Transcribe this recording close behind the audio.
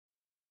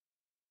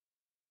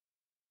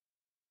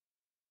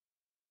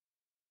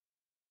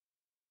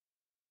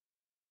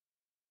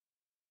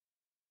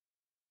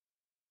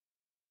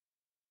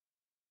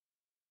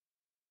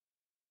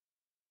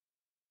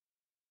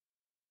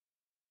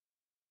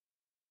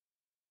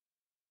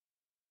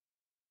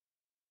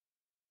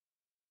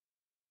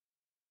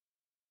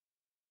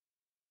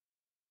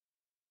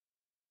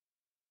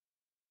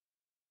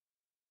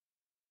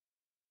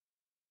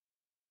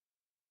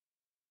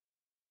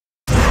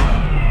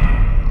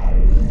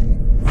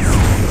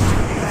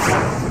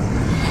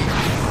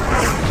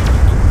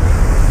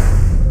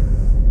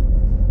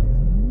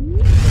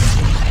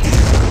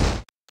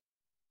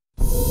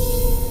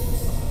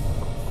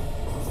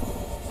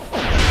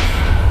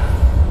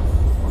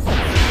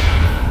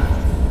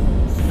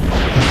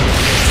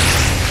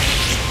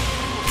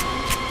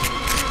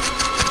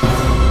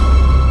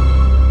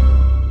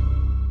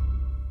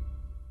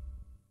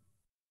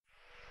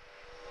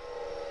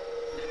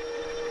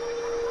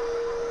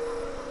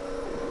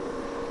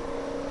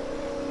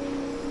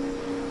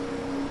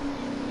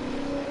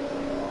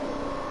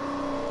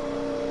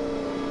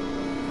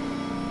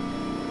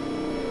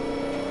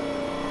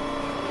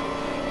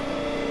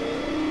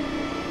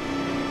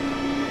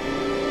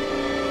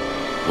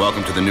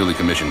Welcome to the newly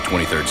commissioned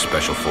 23rd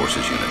Special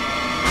Forces Unit.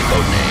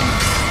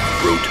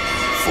 Codename, Brute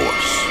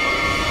Force.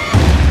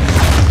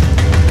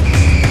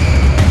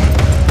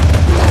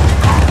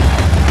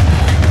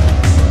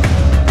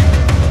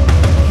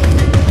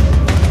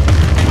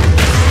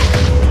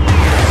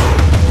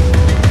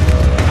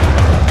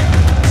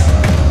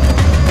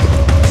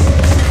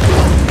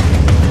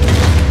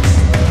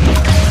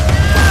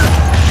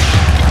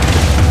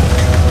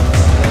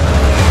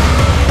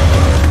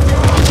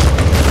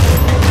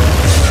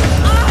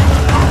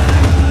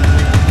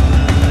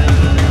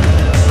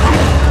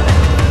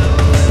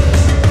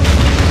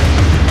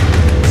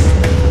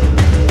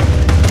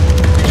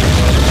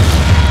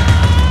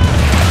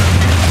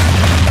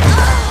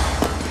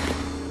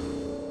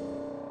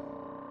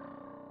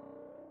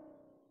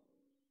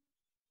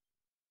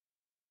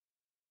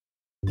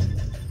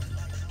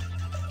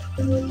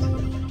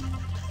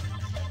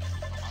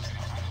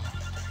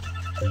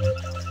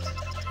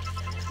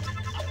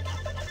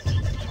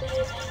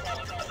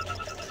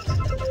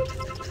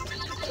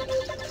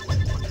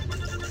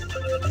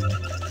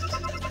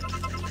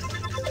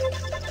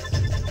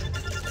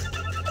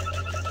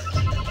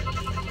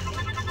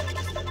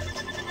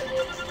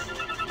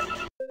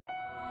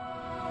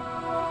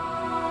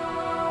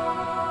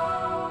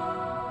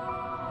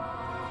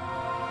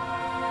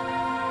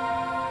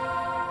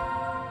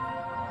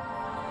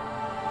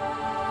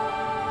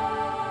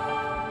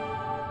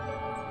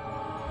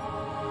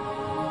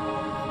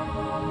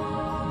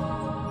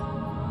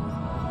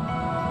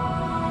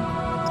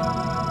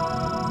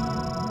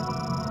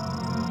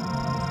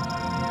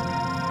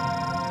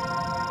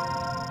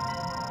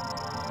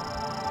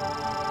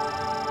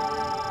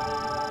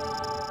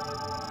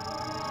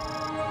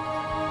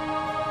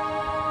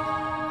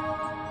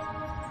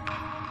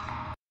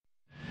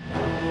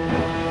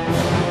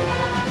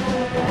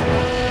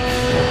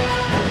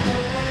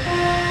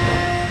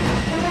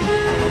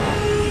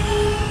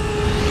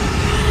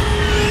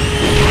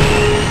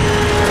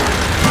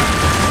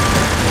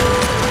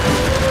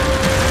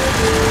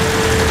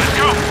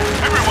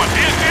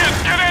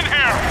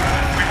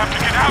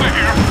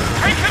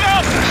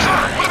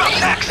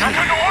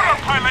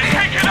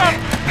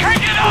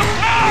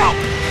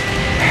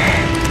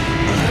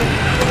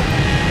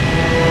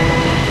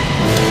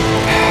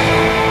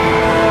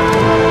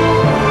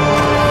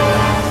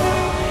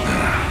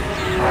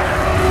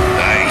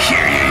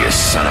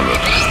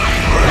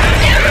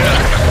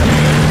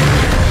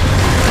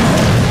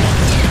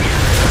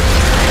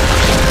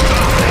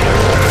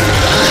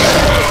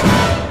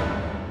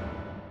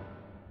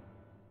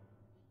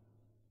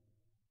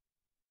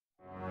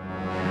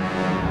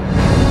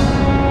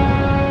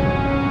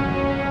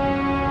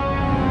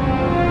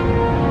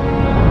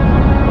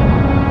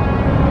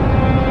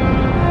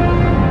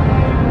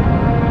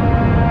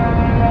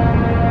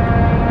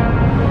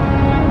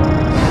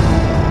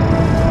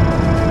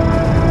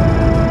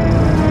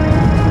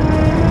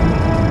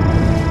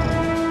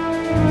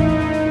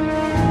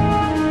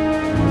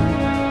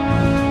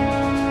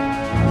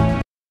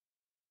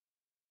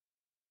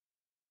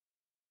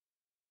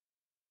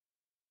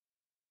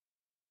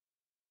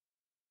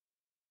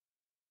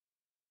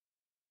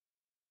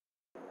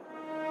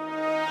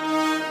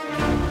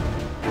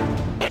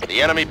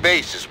 The enemy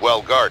base is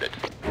well guarded.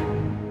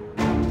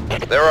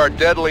 There are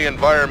deadly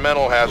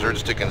environmental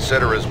hazards to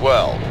consider as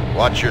well.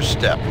 Watch your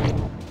step.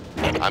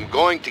 I'm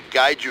going to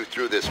guide you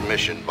through this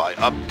mission by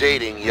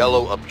updating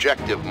yellow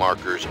objective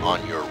markers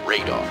on your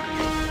radar.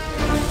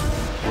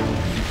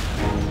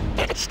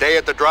 Stay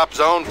at the drop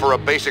zone for a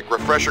basic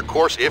refresher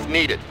course if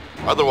needed.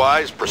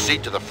 Otherwise,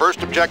 proceed to the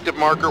first objective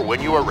marker when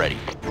you are ready.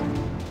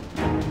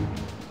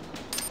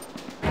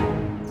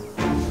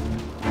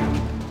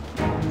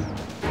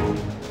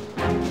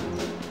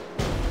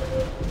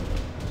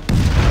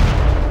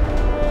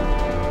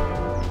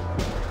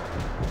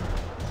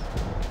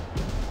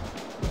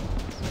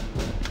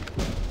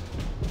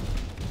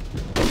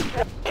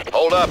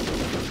 Hold up.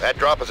 That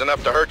drop is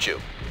enough to hurt you.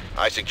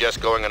 I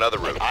suggest going another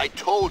route. I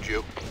told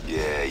you.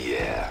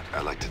 Yeah.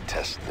 I like to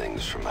test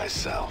things for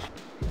myself.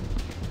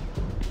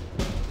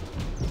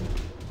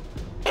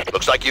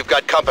 Looks like you've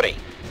got company.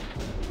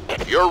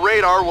 Your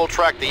radar will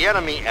track the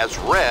enemy as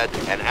red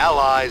and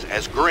allies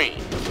as green.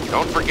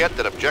 Don't forget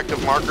that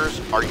objective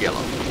markers are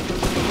yellow.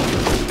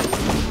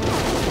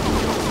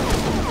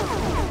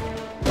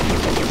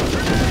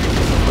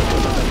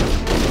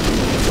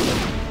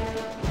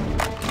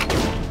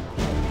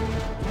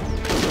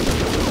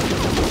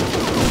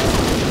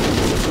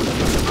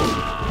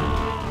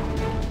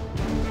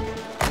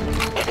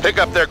 Pick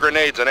up their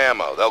grenades and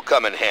ammo. They'll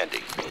come in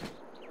handy.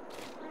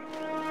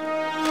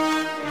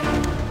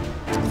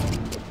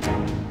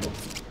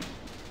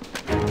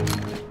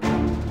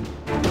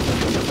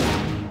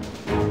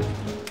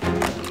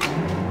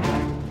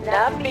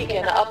 Nav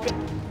beacon up.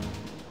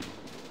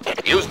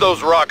 Use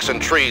those rocks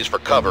and trees for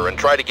cover and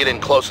try to get in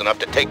close enough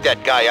to take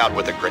that guy out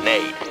with a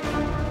grenade.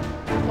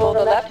 Pull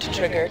the left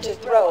trigger to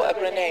throw a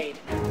grenade.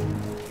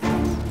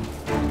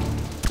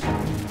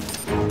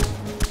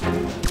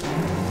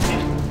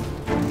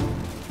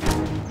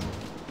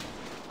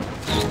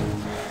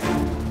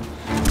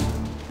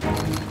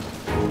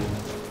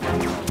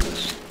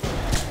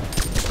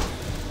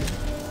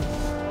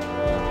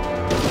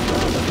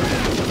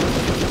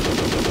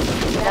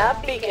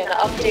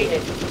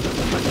 updated.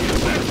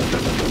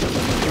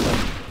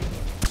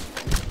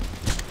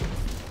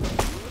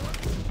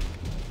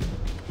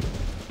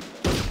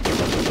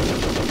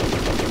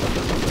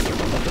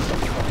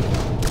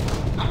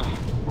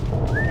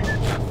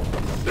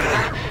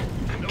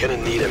 I'm gonna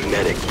need a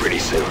medic pretty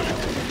soon.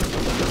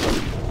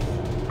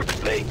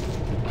 They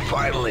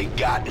finally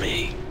got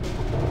me.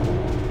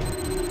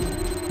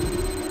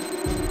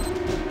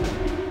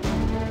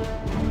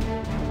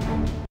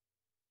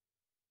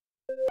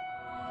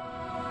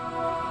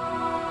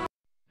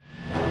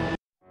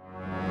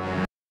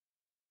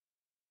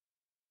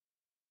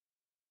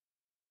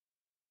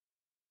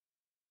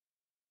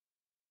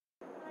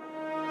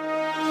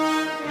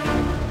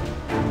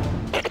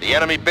 The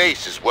enemy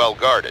base is well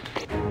guarded.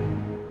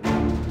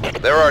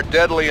 There are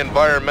deadly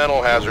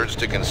environmental hazards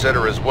to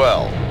consider as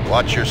well.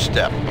 Watch your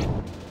step.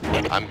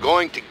 I'm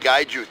going to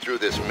guide you through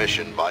this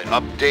mission by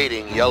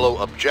updating yellow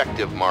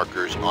objective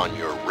markers on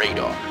your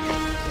radar.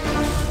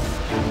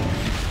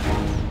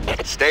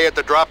 Stay at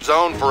the drop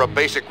zone for a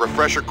basic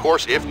refresher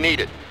course if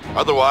needed.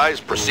 Otherwise,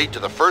 proceed to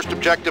the first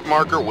objective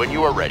marker when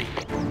you are ready.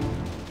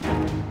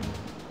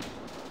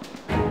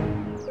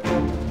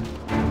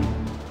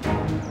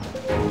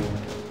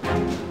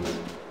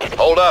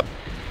 Hold up.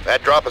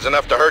 That drop is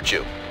enough to hurt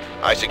you.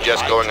 I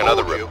suggest going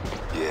another route.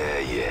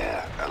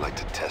 Yeah. I like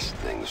to test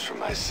things for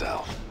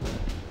myself.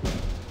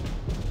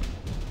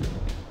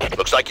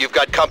 Looks like you've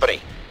got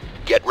company.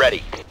 Get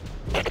ready.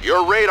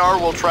 Your radar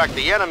will track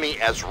the enemy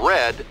as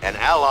red and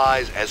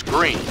allies as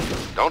green.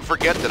 Don't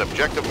forget that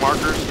objective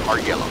markers are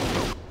yellow.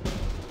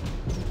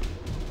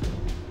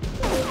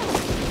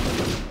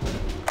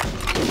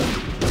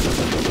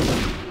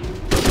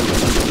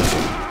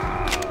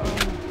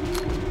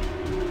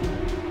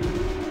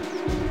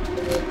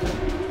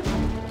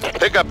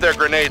 Pick up their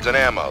grenades and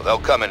ammo. They'll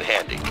come in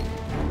handy.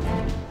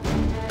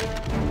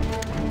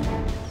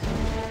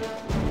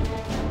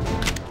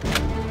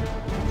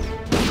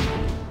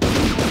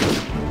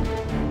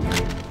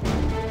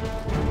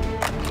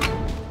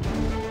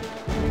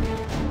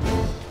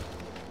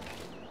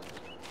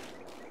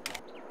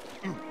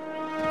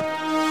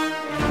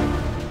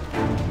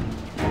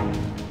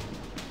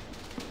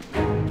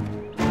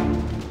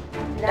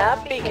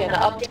 Nav beacon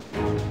up.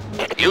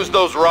 Use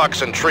those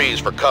rocks and trees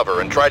for cover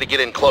and try to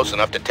get in close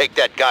enough to take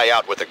that guy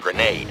out with a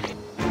grenade.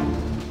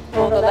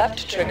 Pull the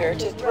left trigger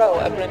to throw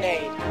a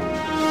grenade.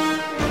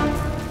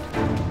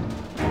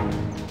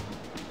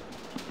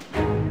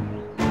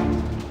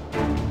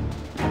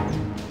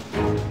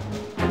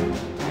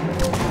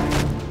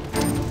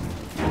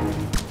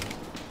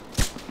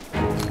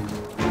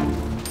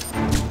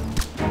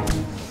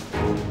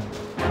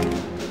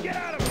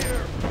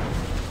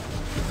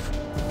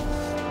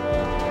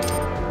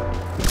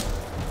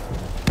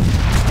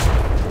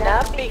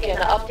 Nav beacon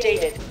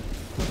updated.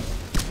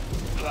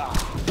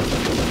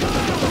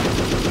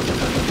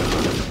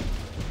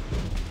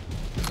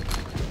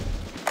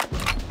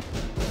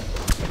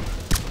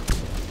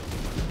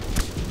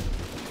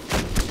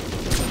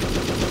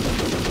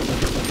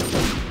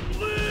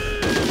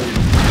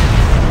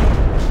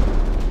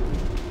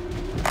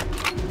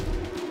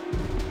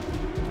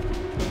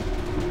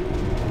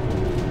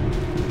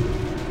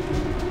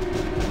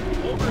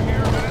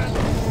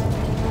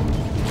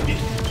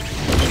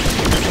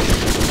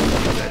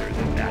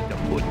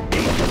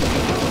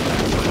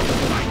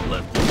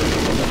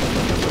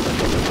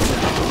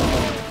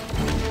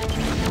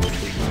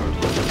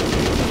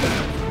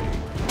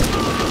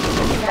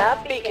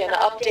 Nav beacon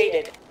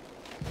updated.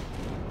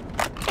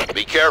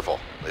 Be careful.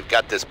 They've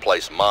got this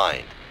place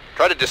mined.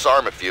 Try to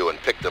disarm a few and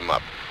pick them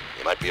up.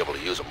 You might be able to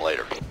use them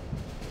later.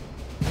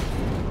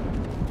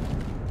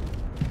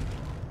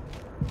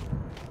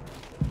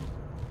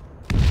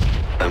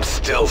 I'm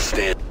still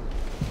standing.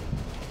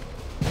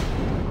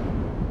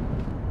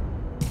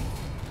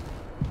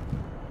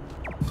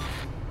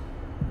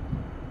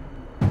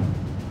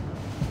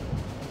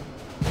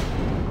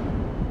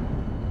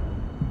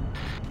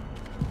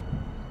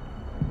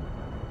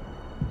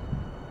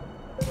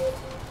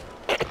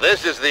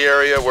 This is the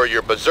area where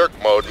your berserk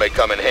mode may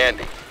come in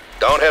handy.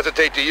 Don't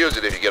hesitate to use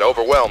it if you get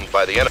overwhelmed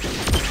by the enemy.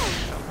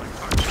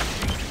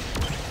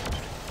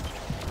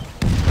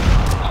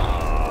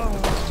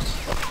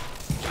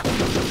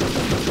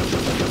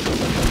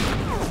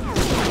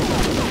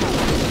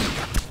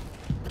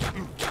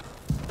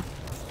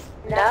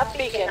 Nav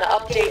beacon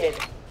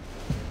updated.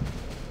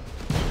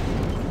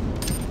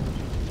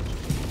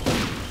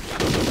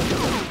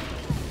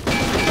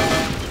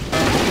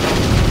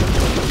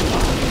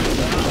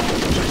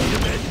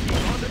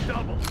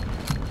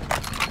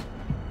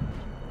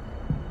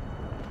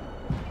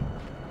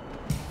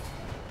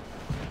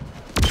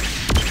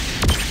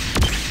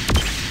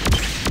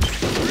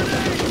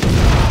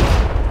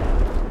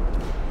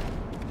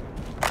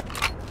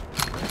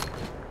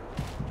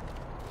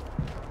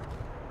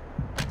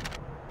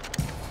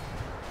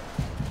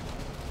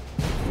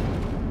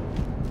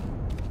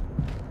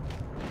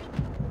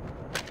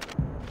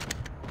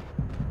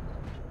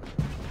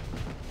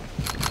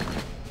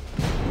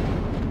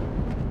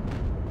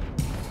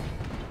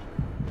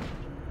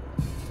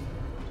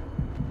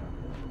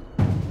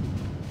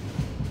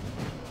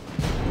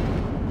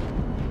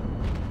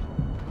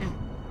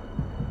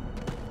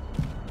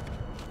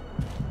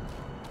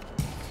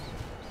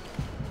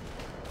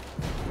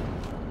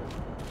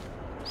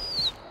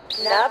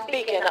 Nav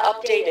beacon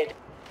updated.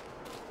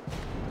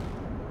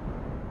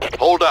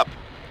 Hold up.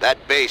 That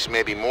base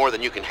may be more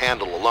than you can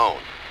handle alone.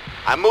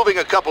 I'm moving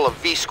a couple of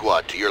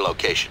V-Squad to your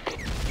location.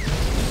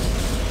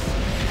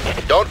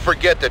 Don't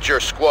forget that your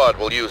squad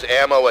will use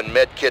ammo and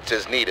med kits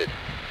as needed,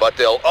 but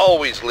they'll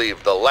always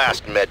leave the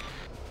last med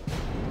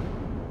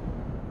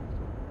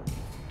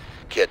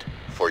kit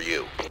for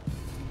you.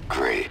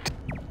 Great.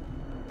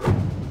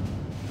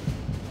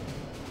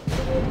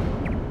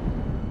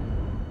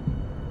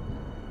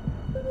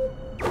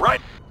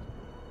 Right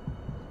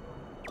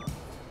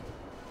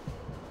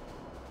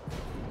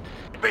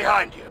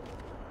behind you.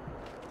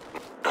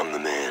 I'm the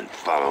man.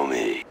 Follow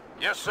me.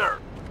 Yes, sir.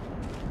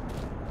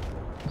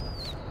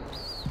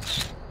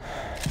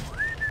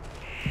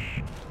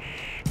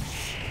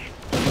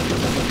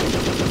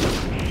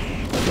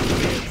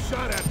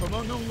 Shot at from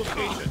unknown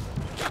location.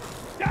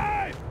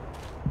 Dive!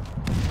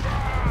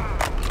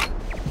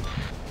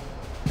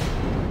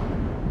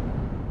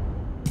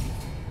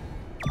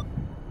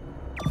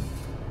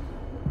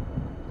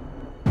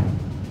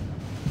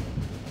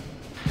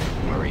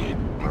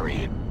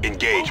 Marine.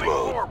 Engage Moving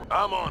mode. forward.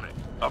 I'm on it.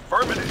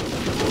 Affirmative.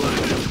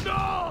 Let it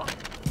go!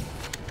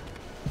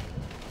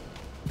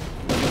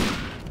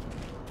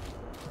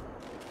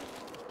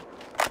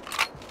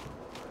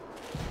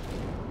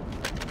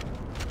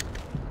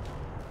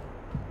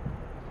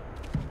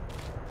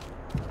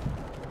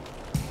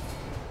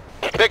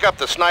 Pick up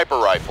the sniper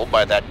rifle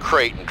by that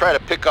crate and try to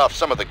pick off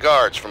some of the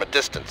guards from a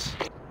distance.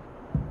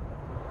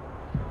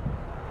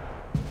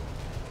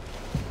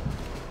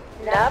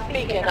 Nav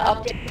beacon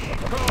updated.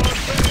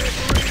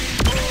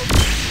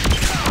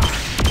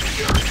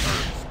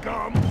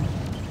 Scum!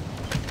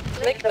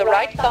 Click the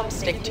right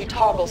thumbstick to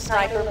toggle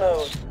sniper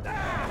mode.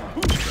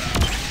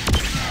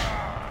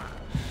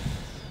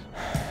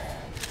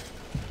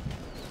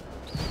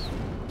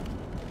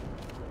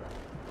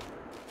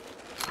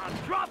 I'm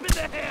dropping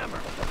the hammer!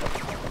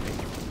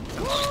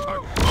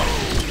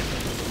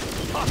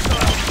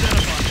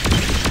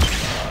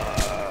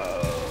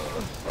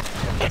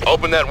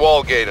 Open that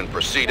wall gate and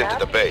proceed into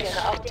the Nav base.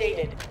 beacon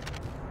updated.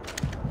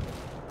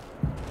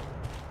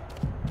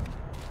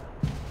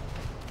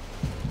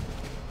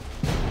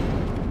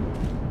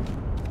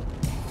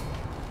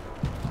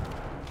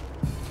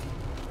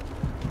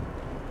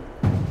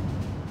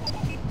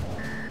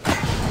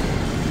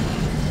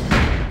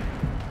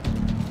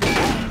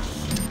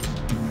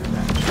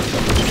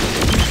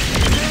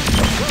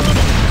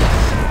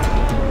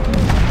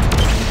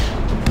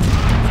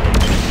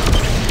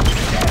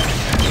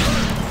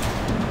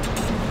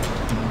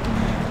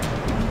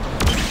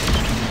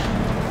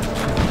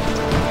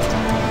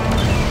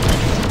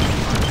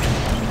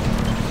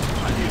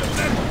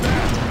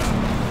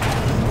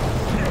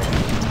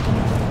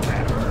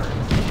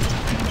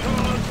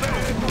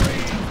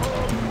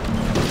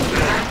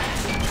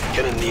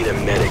 Gonna need a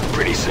medic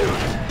pretty soon.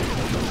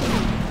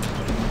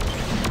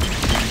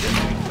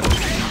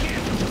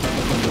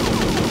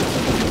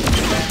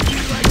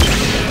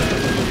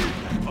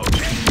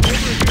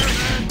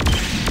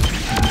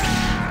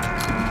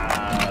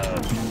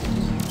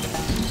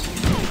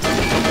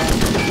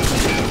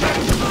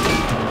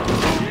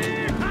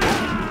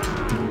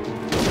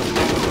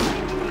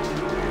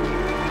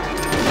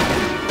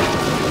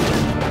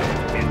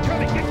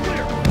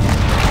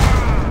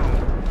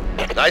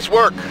 Nice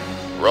work.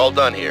 We're all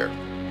done here.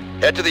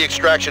 Head to the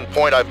extraction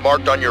point I've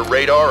marked on your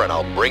radar and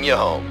I'll bring you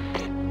home.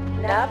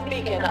 Nav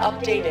beacon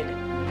updated.